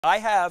I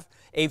have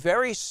a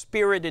very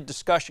spirited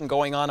discussion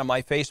going on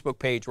my Facebook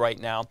page right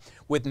now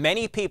with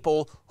many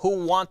people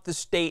who want the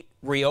state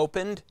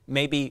reopened,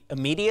 maybe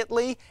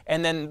immediately.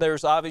 And then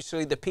there's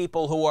obviously the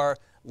people who are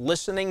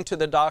listening to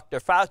the Dr.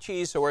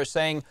 Fauci's who are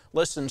saying,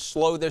 listen,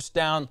 slow this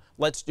down.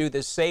 Let's do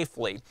this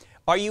safely.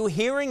 Are you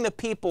hearing the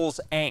people's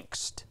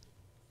angst?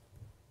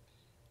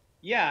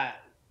 Yeah,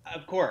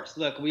 of course.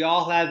 Look, we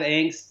all have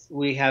angst.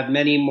 We have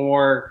many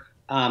more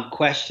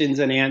questions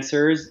and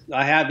answers.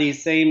 I have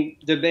these same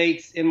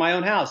debates in my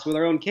own house with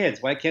our own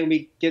kids. Why can't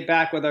we get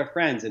back with our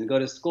friends and go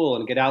to school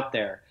and get out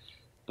there?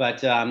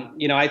 But,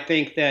 I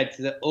think that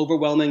the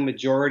overwhelming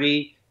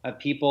majority of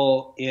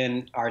people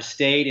in our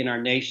state, in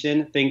our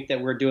nation, think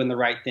that we're doing the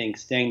right thing,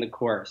 staying the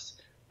course.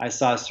 I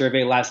saw a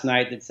survey last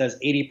night that says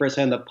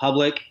 80% of the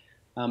public,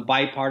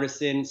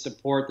 bipartisan,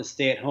 support the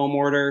stay-at-home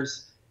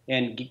orders.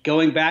 And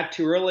going back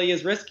too early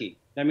is risky.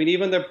 I mean,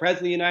 even the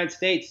President of the United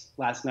States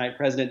last night,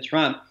 President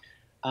Trump,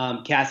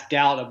 cast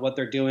doubt of what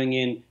they're doing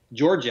in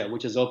Georgia,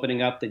 which is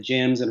opening up the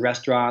gyms and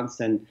restaurants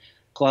and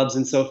clubs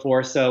and so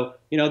forth. So,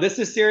 this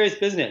is serious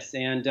business.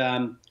 And,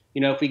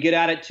 if we get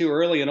at it too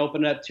early and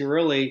open it up too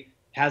early, it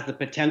has the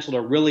potential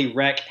to really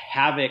wreak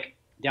havoc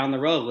down the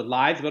road with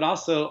lives, but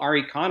also our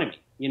economy.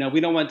 We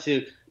don't want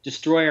to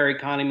destroy our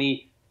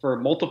economy for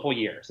multiple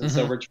years. And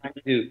so we're trying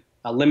to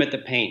limit the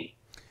pain.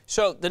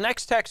 So the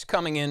next text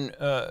coming in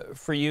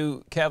for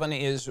you, Kevin,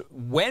 is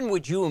when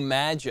would you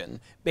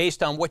imagine,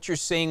 based on what you're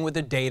seeing with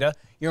the data,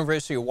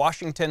 University of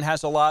Washington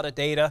has a lot of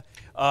data,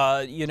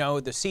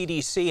 the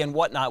CDC and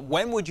whatnot,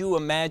 when would you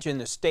imagine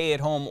the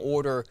stay-at-home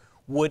order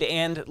would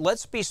end?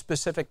 Let's be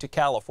specific to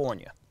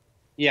California.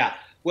 Yeah.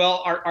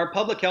 Well, our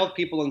public health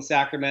people in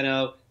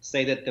Sacramento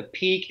say that the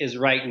peak is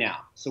right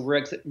now. So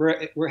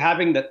we're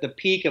having the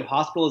peak of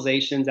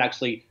hospitalizations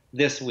actually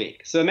this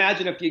week. So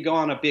imagine if you go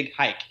on a big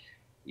hike.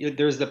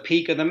 There's the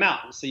peak of the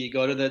mountain. So you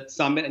go to the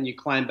summit and you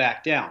climb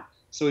back down.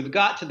 So we've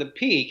got to the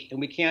peak and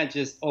we can't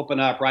just open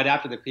up right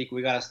after the peak.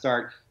 We got to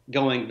start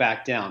going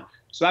back down.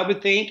 So I would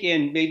think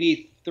in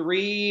maybe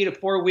 3 to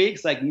 4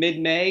 weeks, like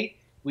mid-May,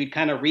 we'd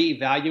kind of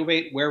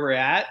reevaluate where we're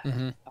at.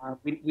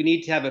 We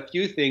need to have a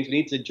few things. We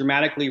need to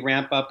dramatically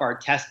ramp up our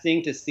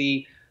testing to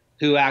see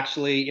who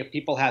actually, if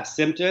people have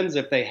symptoms,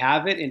 if they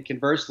have it, and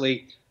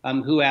conversely,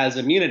 who has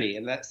immunity.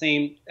 And that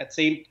same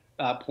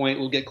point,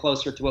 we'll get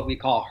closer to what we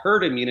call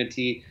herd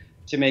immunity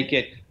to make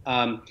it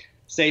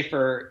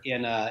safer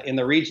in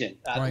the region.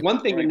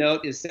 One thing to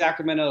note is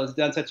Sacramento has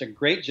done such a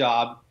great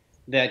job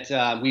that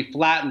we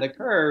flattened the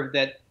curve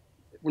that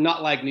we're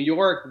not like New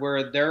York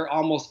where they're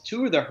almost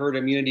to the herd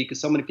immunity because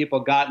so many people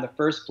got in the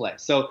first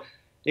place. So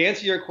to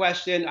answer your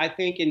question, I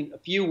think in a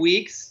few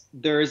weeks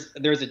there's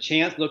a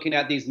chance looking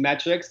at these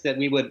metrics that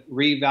we would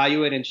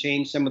reevaluate and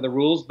change some of the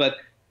rules, but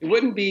it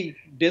wouldn't be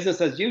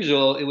business as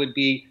usual. It would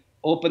be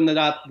opening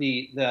up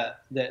the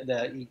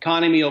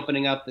economy,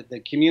 opening up the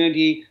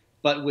community,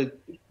 but with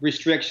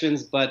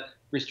restrictions,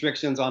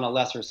 on a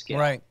lesser scale.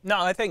 Right. No,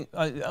 I think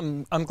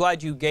I'm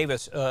glad you gave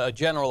us a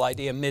general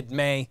idea.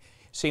 Mid-May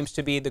seems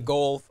to be the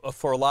goal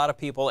for a lot of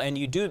people. And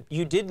you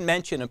did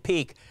mention a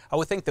peak. I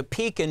would think the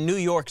peak in New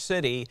York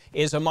City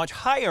is a much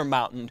higher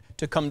mountain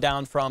to come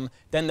down from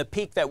than the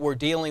peak that we're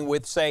dealing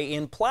with, say,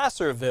 in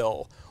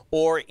Placerville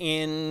or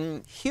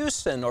in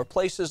Houston or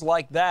places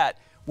like that,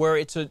 where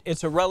it's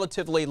a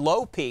relatively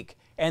low peak,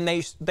 and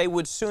they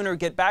would sooner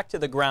get back to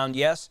the ground,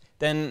 yes,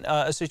 than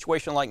a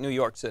situation like New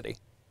York City.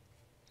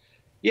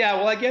 Yeah,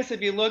 well, I guess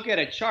if you look at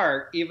a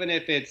chart, even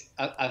if it's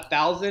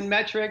 1,000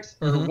 metrics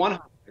or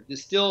 100,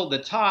 it's still the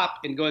top,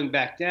 and going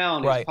back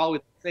down is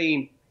probably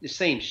the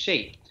same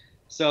shape.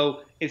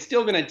 So it's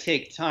still going to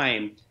take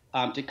time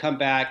to come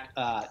back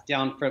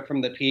down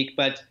from the peak,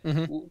 but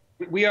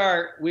we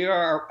are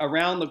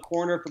around the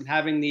corner from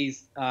having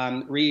these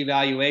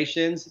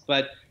reevaluations,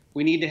 but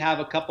we need to have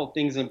a couple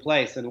things in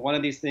place, and one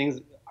of these things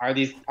are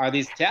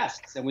these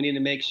tests, and we need to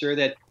make sure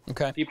that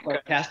people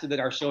are tested that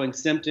are showing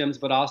symptoms,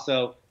 but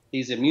also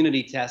these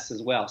immunity tests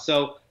as well.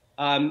 So,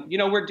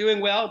 we're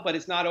doing well, but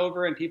it's not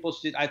over, and people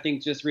should, I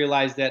think, just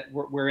realize that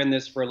we're in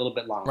this for a little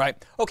bit longer.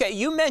 Right. Okay.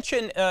 You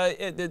mentioned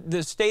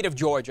the state of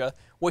Georgia,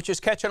 which is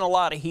catching a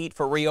lot of heat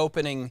for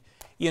reopening,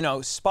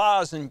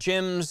 spas and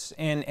gyms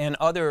and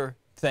other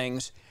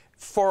things.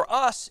 For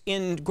us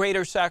in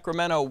Greater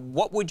Sacramento,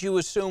 what would you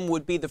assume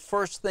would be the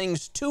first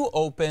things to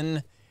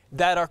open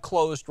that are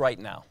closed right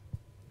now?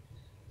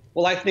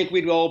 Well, I think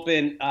we'd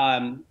open,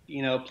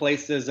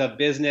 places of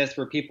business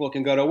where people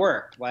can go to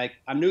work, like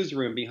a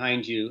newsroom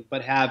behind you,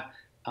 but have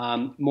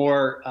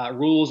more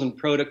rules and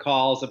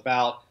protocols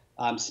about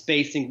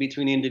spacing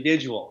between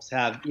individuals.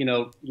 Have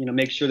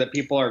make sure that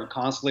people are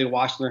constantly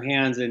washing their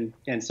hands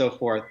and so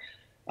forth.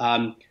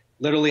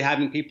 Literally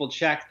having people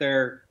check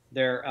their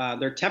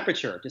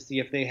temperature to see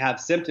if they have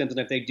symptoms, and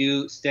if they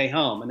do, stay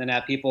home, and then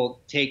have people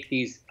take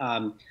these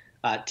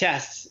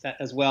tests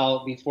as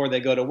well before they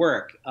go to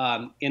work.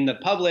 In the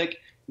public,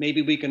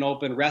 maybe we can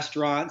open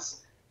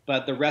restaurants,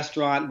 but the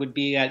restaurant would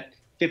be at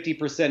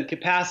 50%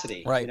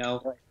 capacity. Right.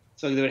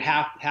 So there would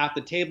have half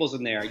the tables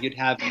in there. You'd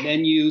have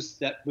menus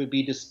that would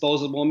be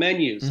disposable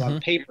menus on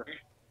paper.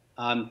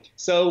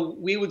 So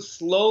we would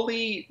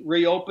slowly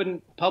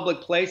reopen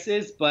public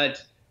places,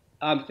 but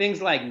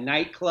things like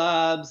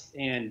nightclubs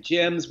and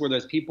gyms where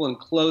there's people in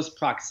close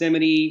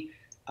proximity,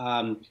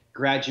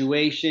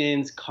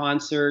 graduations,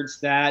 concerts,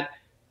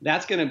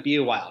 that's going to be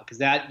a while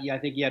because I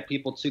think you have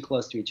people too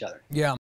close to each other. Yeah.